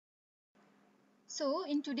So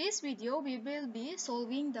in today's video we will be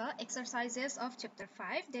solving the exercises of chapter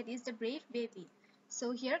 5, that is the brave baby.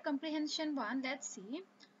 So here comprehension 1, let's see.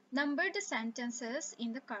 Number the sentences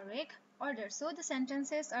in the correct order. So the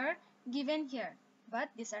sentences are given here, but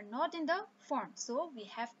these are not in the form. So we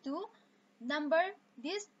have to number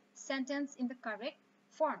this sentence in the correct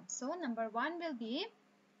form. So number 1 will be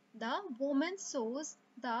the woman shows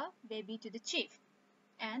the baby to the chief.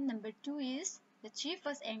 And number 2 is the chief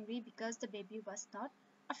was angry because the baby was not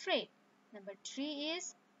afraid. Number 3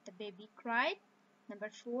 is the baby cried. Number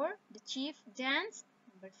 4, the chief danced.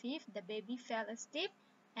 Number 5, the baby fell asleep.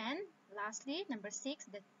 And lastly, number 6,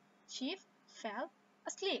 the chief fell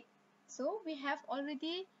asleep. So we have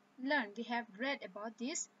already learned, we have read about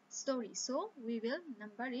this story. So we will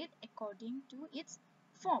number it according to its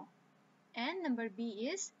form. And number B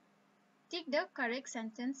is tick the correct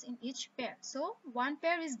sentence in each pair. So one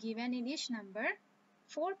pair is given in each number,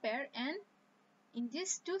 4 pair, and in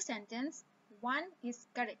these two sentences, one is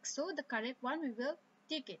correct. So the correct one we will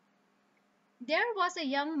tick it. There was a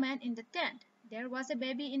young man in the tent. There was a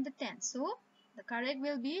baby in the tent. So the correct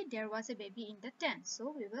will be there was a baby in the tent.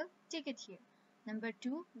 So we will tick it here. Number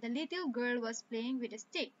 2, the little girl was playing with a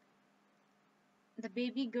stick. The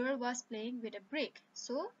baby girl was playing with a brick.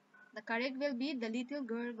 So the correct will be the little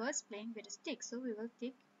girl was playing with a stick. So we will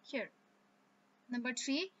tick here. Number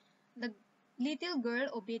 3, the little girl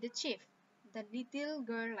obeyed the chief. The little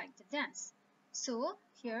girl liked the dance. So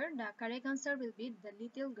here the correct answer will be the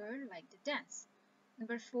little girl liked the dance.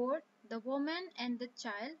 Number 4, the woman and the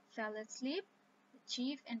child fell asleep. The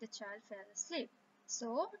chief and the child fell asleep.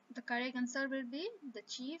 So the correct answer will be the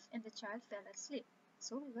chief and the child fell asleep.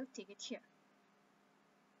 So we will tick it here.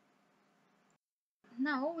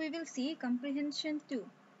 Now we will see comprehension 2,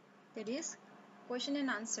 that is question and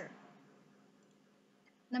answer.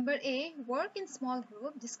 Number A, work in small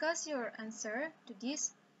group. Discuss your answer to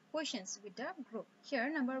these questions with the group. Here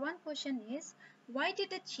number 1 question is, why did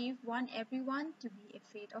the chief want everyone to be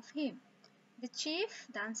afraid of him? The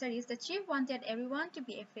answer is the chief wanted everyone to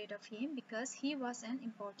be afraid of him because he was an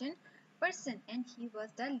important person and he was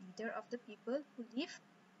the leader of the people who live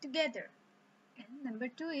together. And number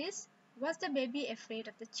 2 is, was the baby afraid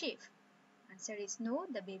of the chief? Answer is no,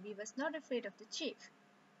 the baby was not afraid of the chief.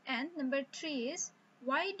 And number 3 is,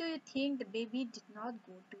 why do you think the baby did not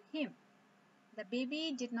go to him? The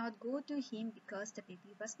baby did not go to him because the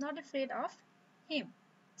baby was not afraid of him.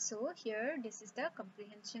 So here this is the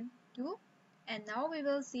comprehension 2. And now we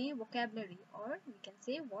will see vocabulary, or we can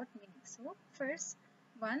say word meaning. So first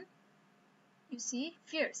one, you see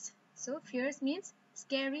fierce. So fierce means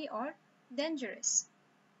scary or dangerous.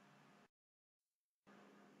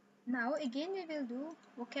 Now again we will do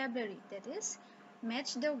vocabulary, that is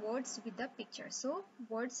match the words with the picture. So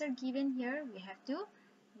words are given here, we have to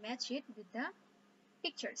match it with the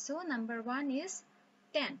picture. So number 1 is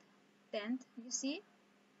tent. Tent you see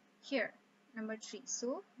here. Number 3,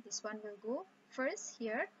 so this one will go first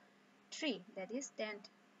here. Tree, that is tent.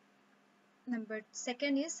 Number 2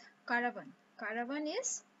 is caravan. Caravan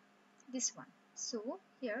is this one. So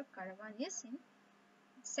here caravan is in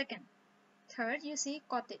second. Third, you see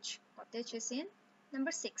cottage. Cottage is in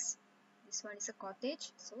number 6. This one is a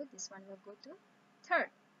cottage, so this one will go to third.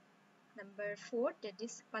 Number 4, that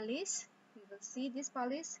is palace. We will see this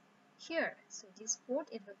palace here. So this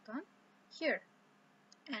 4th, it will come here.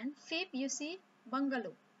 And 5th, you see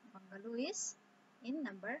bungalow. Bungalow is in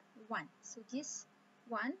number 1. So this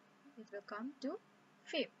one, it will come to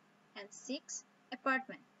 5th. And 6th,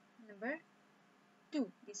 apartment. Number 2.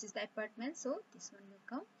 This is the apartment, so this one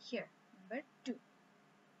will come here. Number 2.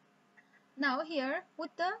 Now here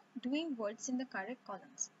put the doing words in the correct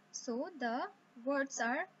columns. So the words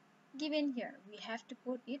are given here. We have to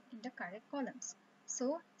put it in the correct columns.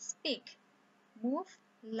 So speak, move,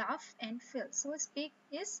 laugh and feel. So speak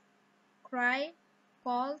is cry,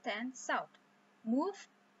 call and shout. Move,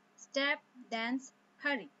 step, dance,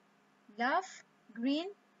 hurry. Laugh, grin,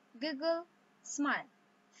 giggle, smile.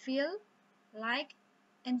 Feel, like,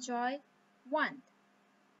 enjoy, want.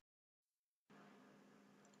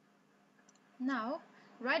 Now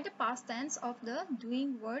write the past tense of the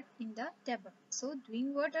doing word in the table. So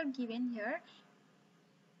doing word are given here.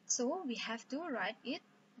 So we have to write it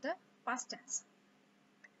the past tense.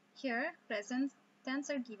 Here present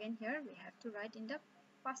tense are given here. We have to write in the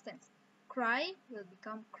past tense. Cry will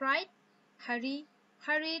become cried. Hurry,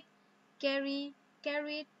 hurried. Carry,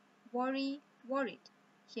 carried. Worry, worried.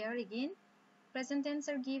 Here again present tense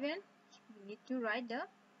are given. We need to write the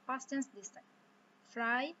past tense this time.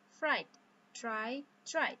 Fry, fried. Try,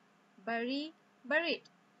 tried. Bury, buried.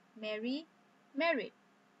 Marry, married.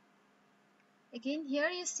 Again, here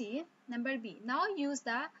you see number B. Now use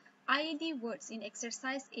the IED words in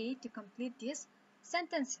exercise A to complete these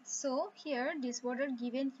sentences. So here, this word are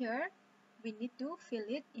given here. We need to fill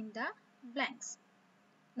it in the blanks.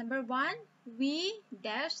 Number 1, we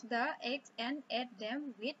dash the eggs and add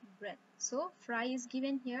them with bread. So fry is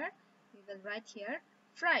given here. We will write here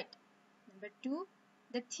fried. Number 2,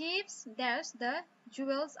 the thieves dash the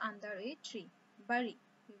jewels under a tree. Bury.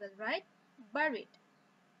 We will write buried.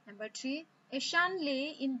 Number 3, Eshan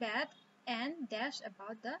lay in bed and dash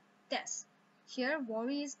about the desk. Here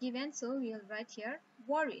worry is given, so we will write here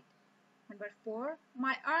worried. Number 4,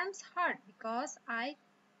 my arms hurt because I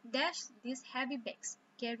dash these heavy bags.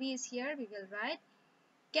 Carry is here, we will write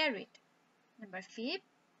carried. Number 5,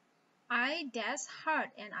 I dash hard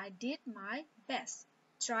and I did my best.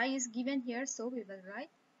 Try is given here, so we will write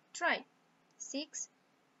tried. 6,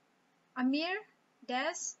 Amir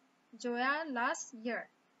dash Joya last year.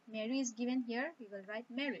 Mary is given here, we will write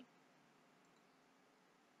married.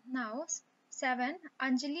 Now 7,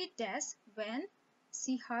 Anjali dash when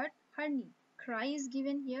she hurt her knee. Cry is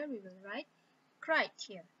given here, we will write cried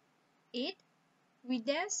here. 8, we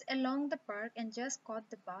dash along the park and just caught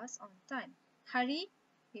the bus on time. Hurry,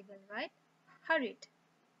 we will write hurried.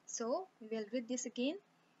 So we will read this again.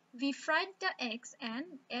 We fried the eggs and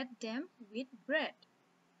ate them with bread.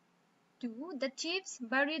 2, the thieves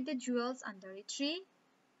buried the jewels under a tree.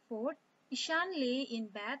 4, Ishan lay in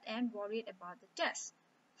bed and worried about the test.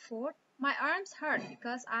 4, my arms hurt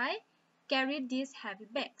because I carried these heavy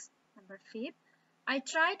bags. Number 5, I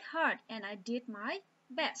tried hard and I did my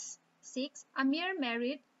best. 6, Amir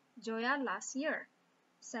married Joya last year.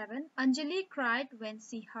 7, Anjali cried when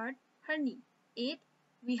she hurt her knee. 8,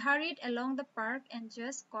 we hurried along the park and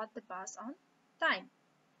just caught the bus on time.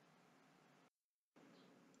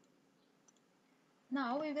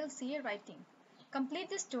 Now we will see writing. Complete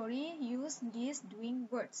the story, use these doing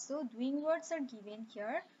words. So doing words are given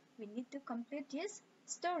here. We need to complete this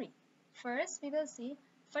story. First we will see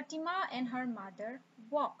Fatima and her mother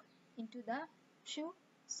walk into the shoe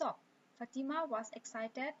shop. Fatima was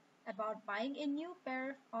excited about buying a new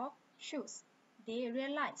pair of shoes. They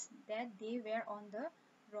realized that they were on the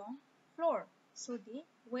wrong floor, so they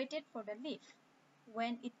waited for the lift.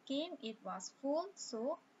 When it came, it was full,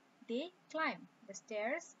 so they climbed the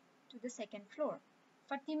stairs to the second floor.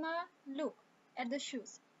 Fatima looked at the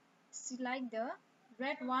shoes. She liked the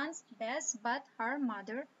red ones best, but her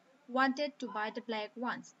mother wanted to buy the black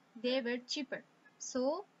ones. They were cheaper.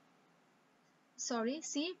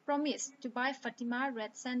 She promised to buy Fatima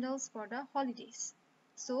red sandals for the holidays.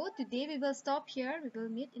 So today we will stop here. We will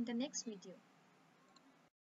meet in the next video.